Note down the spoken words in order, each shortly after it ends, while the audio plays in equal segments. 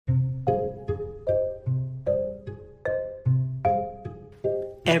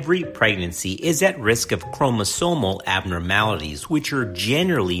Every pregnancy is at risk of chromosomal abnormalities, which are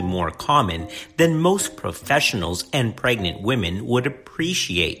generally more common than most professionals and pregnant women would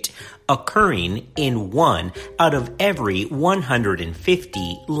appreciate, occurring in 1 out of every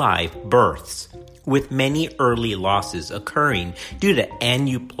 150 live births. With many early losses occurring due to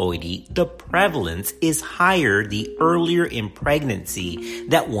aneuploidy, the prevalence is higher the earlier in pregnancy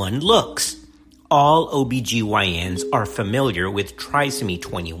that one looks. All OBGYNs are familiar with trisomy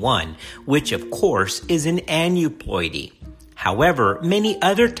 21, which of course is an aneuploidy. However, many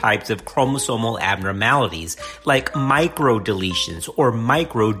other types of chromosomal abnormalities, like microdeletions or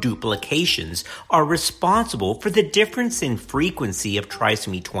microduplications, are responsible for the difference in frequency of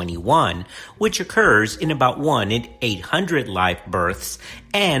trisomy 21, which occurs in about 1 in 800 live births,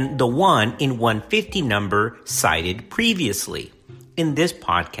 and the 1 in 150 number cited previously. In this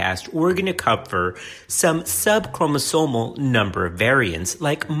podcast, we're going to cover some subchromosomal number variants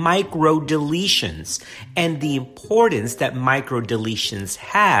like microdeletions and the importance that microdeletions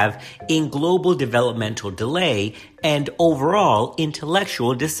have in global developmental delay and overall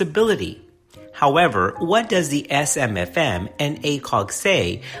intellectual disability. However, what does the SMFM and ACOG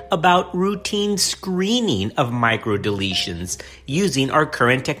say about routine screening of microdeletions using our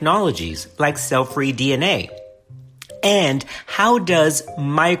current technologies like cell-free DNA? And how does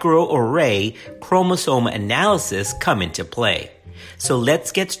microarray chromosome analysis come into play? So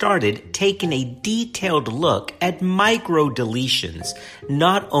let's get started taking a detailed look at microdeletions,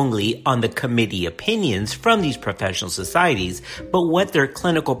 not only on the committee opinions from these professional societies, but what their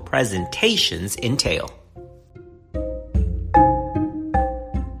clinical presentations entail.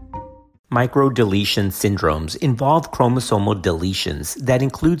 Microdeletion syndromes involve chromosomal deletions that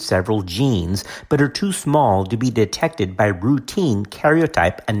include several genes but are too small to be detected by routine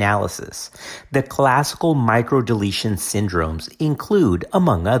karyotype analysis. The classical microdeletion syndromes include,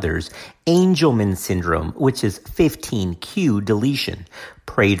 among others, Angelman syndrome, which is 15q deletion,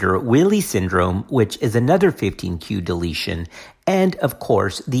 Prader-Willi syndrome, which is another 15q deletion, and, of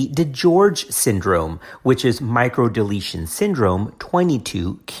course, the DeGeorge syndrome, which is microdeletion syndrome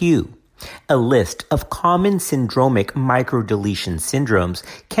 22q. A list of common syndromic microdeletion syndromes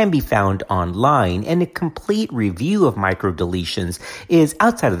can be found online, and a complete review of microdeletions is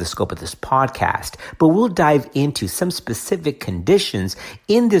outside of the scope of this podcast, but we'll dive into some specific conditions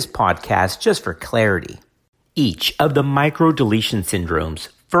in this podcast just for clarity. Each of the microdeletion syndromes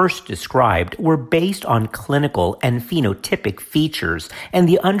first described were based on clinical and phenotypic features, and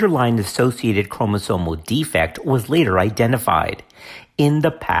the underlying associated chromosomal defect was later identified. In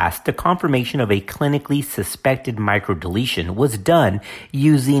the past, the confirmation of a clinically suspected microdeletion was done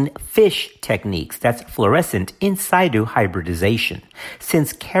using FISH techniques, that's fluorescent in situ hybridization,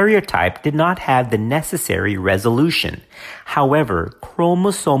 since karyotype did not have the necessary resolution. However,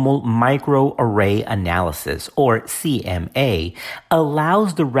 chromosomal microarray analysis, or CMA,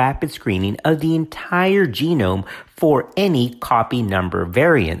 allows the rapid screening of the entire genome for any copy number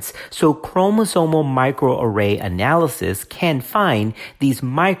variants, so chromosomal microarray analysis can find these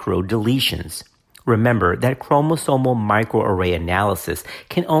microdeletions. Remember that chromosomal microarray analysis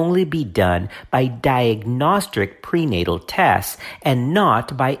can only be done by diagnostic prenatal tests and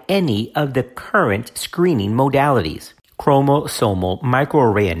not by any of the current screening modalities. Chromosomal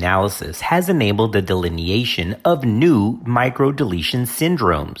microarray analysis has enabled the delineation of new microdeletion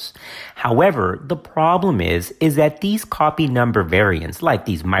syndromes. However, the problem is that these copy number variants, like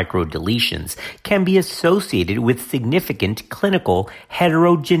these microdeletions, can be associated with significant clinical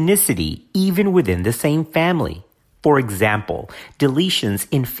heterogeneity even within the same family. For example, deletions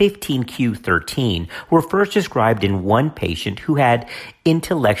in 15q13 were first described in one patient who had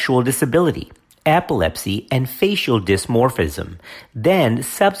intellectual disability, epilepsy, and facial dysmorphism, then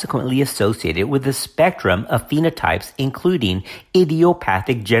subsequently associated with a spectrum of phenotypes including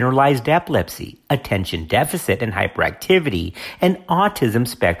idiopathic generalized epilepsy, attention deficit and hyperactivity, and autism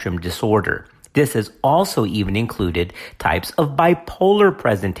spectrum disorder. This has also even included types of bipolar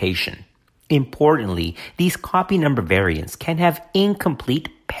presentation. Importantly, these copy number variants can have incomplete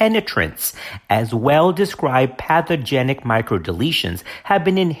penetrance, as well-described pathogenic microdeletions have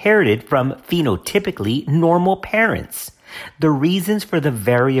been inherited from phenotypically normal parents. The reasons for the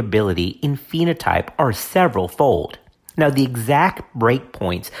variability in phenotype are several-fold. Now, the exact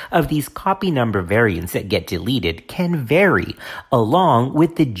breakpoints of these copy number variants that get deleted can vary along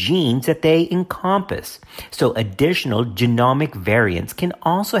with the genes that they encompass. So additional genomic variants can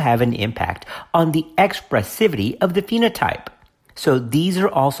also have an impact on the expressivity of the phenotype. So these are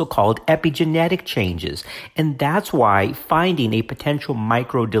also called epigenetic changes, and that's why finding a potential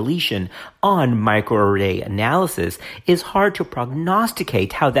microdeletion on microarray analysis is hard to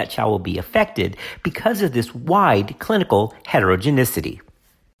prognosticate how that child will be affected because of this wide clinical heterogeneity.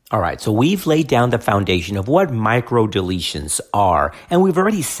 All right, so we've laid down the foundation of what microdeletions are, and we've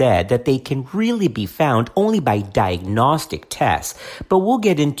already said that they can really be found only by diagnostic tests, but we'll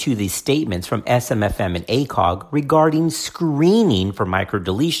get into the statements from SMFM and ACOG regarding screening for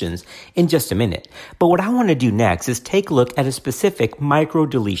microdeletions in just a minute. But what I want to do next is take a look at a specific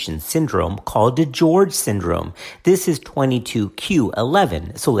microdeletion syndrome called DiGeorge syndrome. This is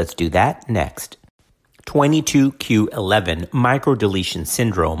 22q11, so let's do that next. 22q11 microdeletion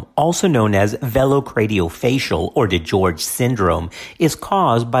syndrome, also known as velocradiofacial or DiGeorge syndrome, is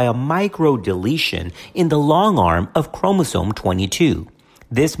caused by a microdeletion in the long arm of chromosome 22.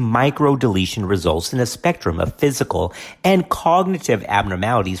 This microdeletion results in a spectrum of physical and cognitive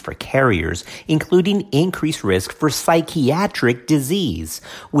abnormalities for carriers, including increased risk for psychiatric disease,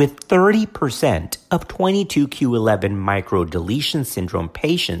 with 30% of 22q11 microdeletion syndrome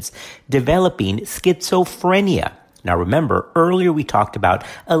patients developing schizophrenia. Now remember, earlier we talked about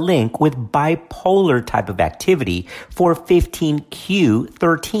a link with bipolar type of activity for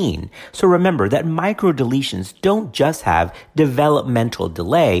 15q13. So remember that microdeletions don't just have developmental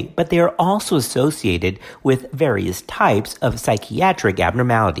delay, but they are also associated with various types of psychiatric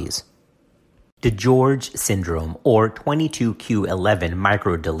abnormalities. DiGeorge syndrome, or 22q11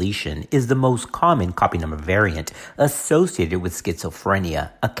 microdeletion, is the most common copy number variant associated with schizophrenia,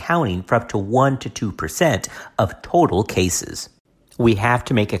 accounting for up to 1 to 2% of total cases. We have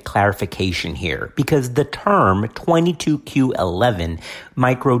to make a clarification here because the term 22q11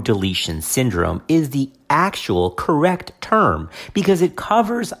 microdeletion syndrome is the actual correct term because it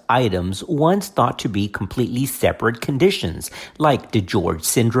covers items once thought to be completely separate conditions like DiGeorge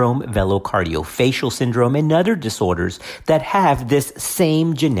syndrome, velocardiofacial syndrome, and other disorders that have this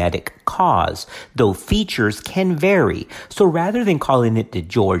same genetic cause, though features can vary. So rather than calling it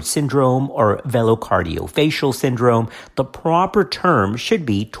DiGeorge syndrome or velocardiofacial syndrome, the proper term should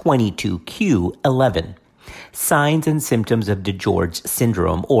be 22q11. Signs and symptoms of DiGeorge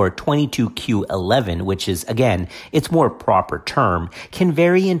syndrome, or 22q11, which is, again, its more proper term, can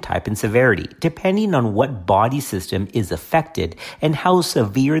vary in type and severity, depending on what body system is affected and how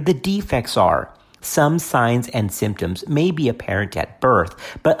severe the defects are. Some signs and symptoms may be apparent at birth,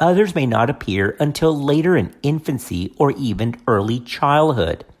 but others may not appear until later in infancy or even early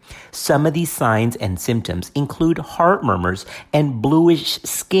childhood. Some of these signs and symptoms include heart murmurs and bluish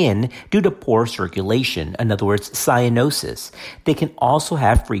skin due to poor circulation, in other words, cyanosis. They can also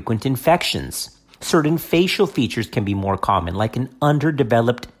have frequent infections. Certain facial features can be more common, like an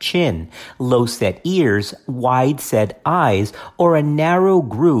underdeveloped chin, low-set ears, wide-set eyes, or a narrow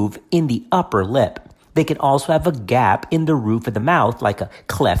groove in the upper lip. They can also have a gap in the roof of the mouth, like a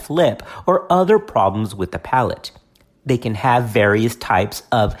cleft lip, or other problems with the palate. They can have various types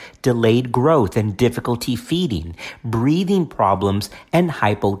of delayed growth and difficulty feeding. Breathing problems and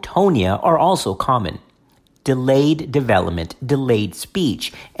hypotonia are also common. Delayed development, delayed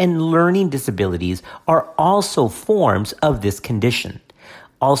speech, and learning disabilities are also forms of this condition.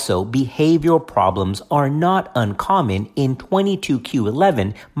 Also, behavioral problems are not uncommon in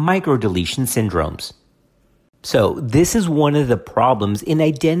 22q11 microdeletion syndromes. So this is one of the problems in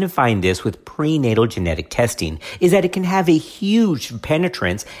identifying this with prenatal genetic testing, is that it can have a huge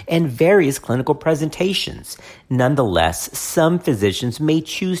penetrance and various clinical presentations. Nonetheless, some physicians may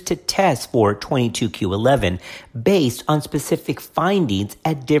choose to test for 22q11 based on specific findings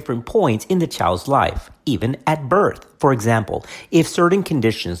at different points in the child's life, even at birth. For example, if certain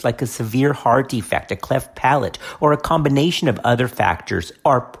conditions like a severe heart defect, a cleft palate, or a combination of other factors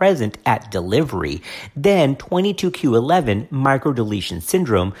are present at delivery, then 22q11 microdeletion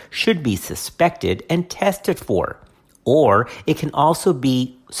syndrome should be suspected and tested for. Or it can also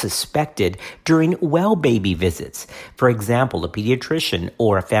be suspected during well baby visits. For example, a pediatrician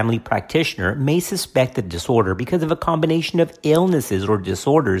or a family practitioner may suspect the disorder because of a combination of illnesses or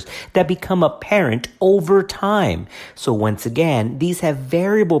disorders that become apparent over time. So once again, these have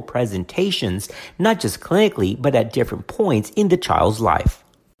variable presentations, not just clinically, but at different points in the child's life.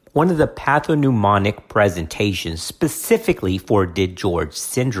 One of the pathognomonic presentations specifically for DiGeorge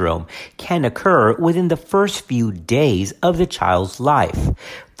syndrome can occur within the first few days of the child's life.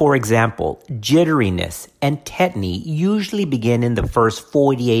 For example, jitteriness and tetany usually begin in the first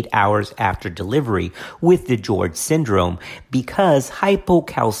 48 hours after delivery with DiGeorge syndrome because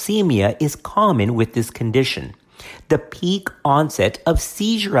hypocalcemia is common with this condition. The peak onset of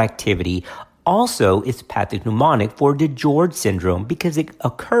seizure activity Also, it's pathognomonic for DiGeorge syndrome because it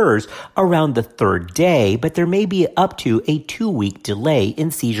occurs around the third day, but there may be up to a 2-week delay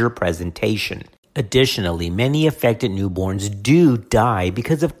in seizure presentation. Additionally, many affected newborns do die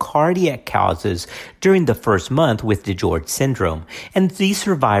because of cardiac causes during the first month with DiGeorge syndrome, and these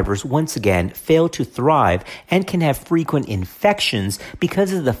survivors once again fail to thrive and can have frequent infections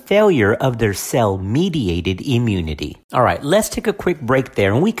because of the failure of their cell-mediated immunity. All right, let's take a quick break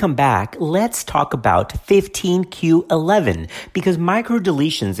there. When we come back, let's talk about 15q11 because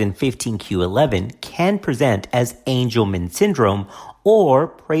microdeletions in 15q11 can present as Angelman syndrome or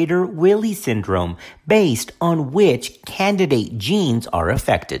Prader-Willi syndrome based on which candidate genes are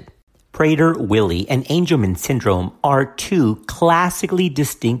affected. Prader-Willi and Angelman syndrome are two classically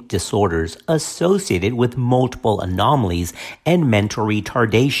distinct disorders associated with multiple anomalies and mental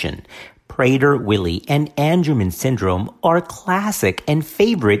retardation. Prader-Willi and Angelman syndrome are classic and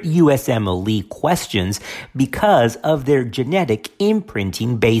favorite USMLE questions because of their genetic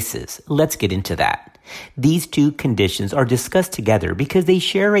imprinting basis. Let's get into that. These two conditions are discussed together because they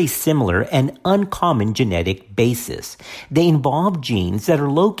share a similar and uncommon genetic basis. They involve genes that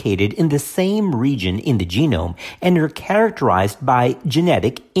are located in the same region in the genome and are characterized by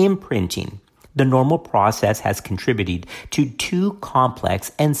genetic imprinting. The normal process has contributed to two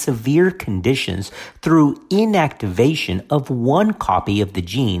complex and severe conditions through inactivation of one copy of the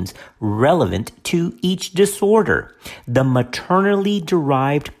genes relevant to each disorder. The maternally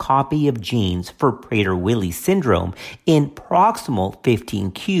derived copy of genes for Prader-Willi syndrome in proximal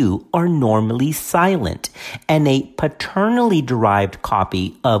 15q are normally silent, and a paternally derived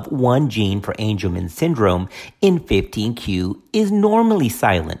copy of one gene for Angelman syndrome in 15q is normally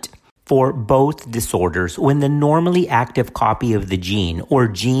silent. For both disorders, when the normally active copy of the gene or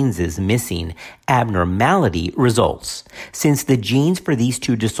genes is missing, abnormality results. Since the genes for these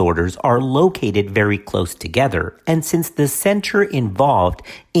two disorders are located very close together, and since the center involved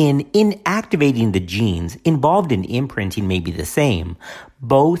in inactivating the genes involved in imprinting may be the same,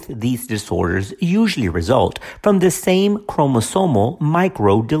 both these disorders usually result from the same chromosomal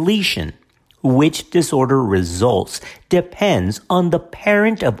microdeletion. Which disorder results depends on the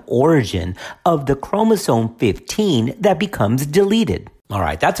parent of origin of the chromosome 15 that becomes deleted. All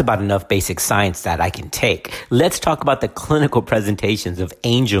right, that's about enough basic science that I can take. Let's talk about the clinical presentations of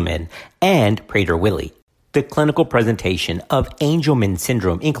Angelman and Prader-Willi. The clinical presentation of Angelman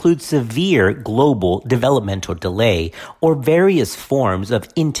syndrome includes severe global developmental delay or various forms of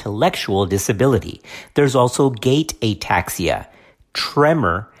intellectual disability. There's also gait ataxia,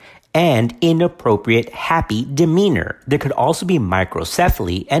 tremor, and inappropriate happy demeanor. There could also be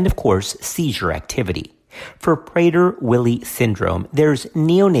microcephaly and, of course, seizure activity. For Prader-Willi syndrome, there's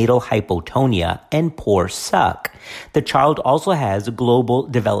neonatal hypotonia and poor suck. The child also has global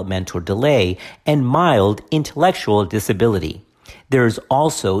developmental delay and mild intellectual disability. There's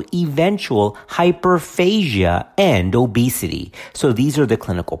also eventual hyperphagia and obesity. So these are the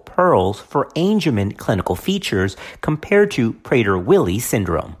clinical pearls for Angelman clinical features compared to Prader-Willi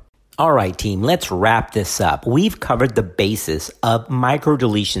syndrome. All right, team, let's wrap this up. We've covered the basis of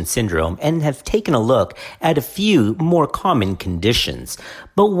microdeletion syndrome and have taken a look at a few more common conditions.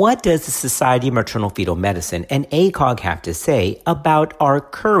 But what does the Society of Maternal Fetal Medicine and ACOG have to say about our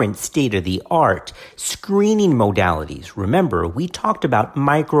current state-of-the-art screening modalities? Remember, we talked about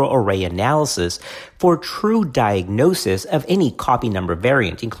microarray analysis for true diagnosis of any copy number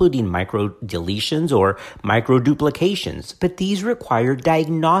variant, including microdeletions or microduplications. But these require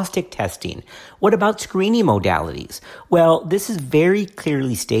diagnostic testing. What about screening modalities? Well, this is very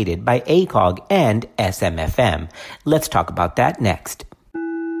clearly stated by ACOG and SMFM. Let's talk about that next.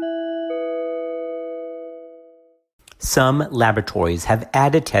 Some laboratories have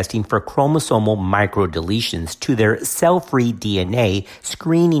added testing for chromosomal microdeletions to their cell-free DNA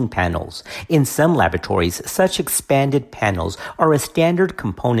screening panels. In some laboratories, such expanded panels are a standard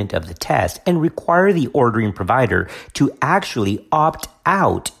component of the test and require the ordering provider to actually opt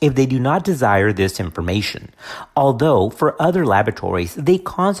out if they do not desire this information. Although for other laboratories, they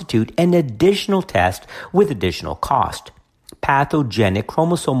constitute an additional test with additional cost. Pathogenic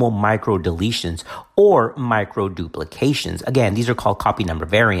chromosomal microdeletions or microduplications, again, these are called copy number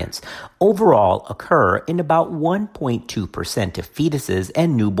variants, overall occur in about 1.2% of fetuses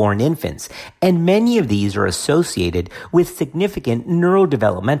and newborn infants, and many of these are associated with significant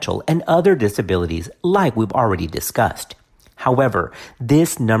neurodevelopmental and other disabilities like we've already discussed. However,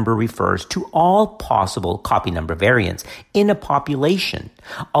 this number refers to all possible copy number variants in a population,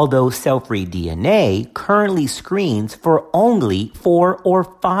 although cell-free DNA currently screens for only 4 or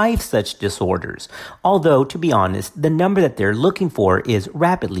 5 such disorders, although, to be honest, the number that they're looking for is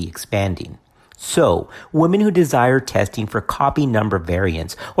rapidly expanding. So, women who desire testing for copy number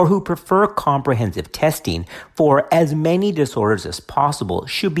variants or who prefer comprehensive testing for as many disorders as possible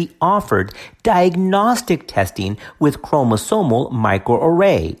should be offered diagnostic testing with chromosomal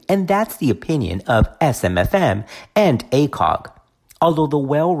microarray, and that's the opinion of SMFM and ACOG. Although the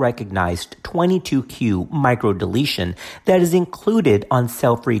well-recognized 22q microdeletion that is included on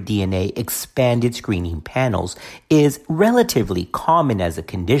cell-free DNA expanded screening panels is relatively common as a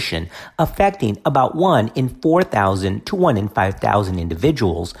condition, affecting about 1 in 4,000 to 1 in 5,000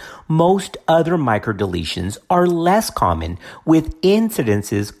 individuals, most other microdeletions are less common, with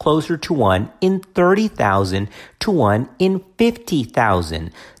incidences closer to 1 in 30,000 to 1 in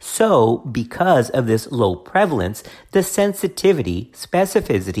 50,000. So, because of this low prevalence, the sensitivity,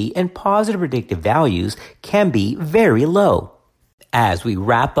 specificity, and positive predictive values can be very low. As we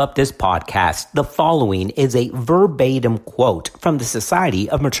wrap up this podcast, the following is a verbatim quote from the Society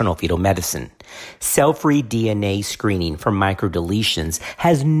of Maternal-Fetal Medicine. Cell-free DNA screening for microdeletions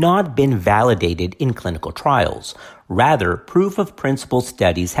has not been validated in clinical trials. Rather, proof-of-principle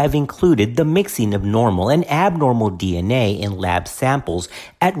studies have included the mixing of normal and abnormal DNA in lab samples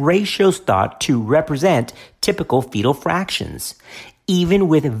at ratios thought to represent typical fetal fractions. Even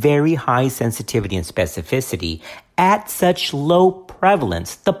with very high sensitivity and specificity, at such low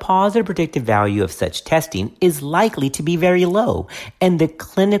prevalence, the positive predictive value of such testing is likely to be very low, and the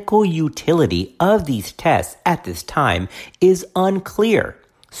clinical utility of these tests at this time is unclear.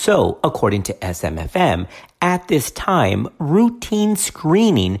 So, according to SMFM, at this time, routine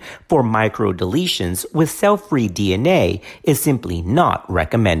screening for microdeletions with cell-free DNA is simply not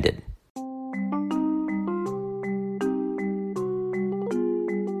recommended.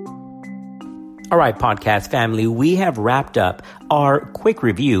 All right, podcast family, we have wrapped up our quick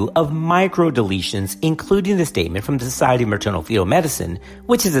review of microdeletions, including the statement from the Society of Maternal-Fetal Medicine,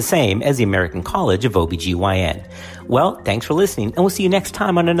 which is the same as the American College of OBGYN. Well, thanks for listening, and we'll see you next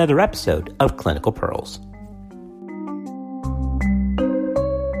time on another episode of Clinical Pearls.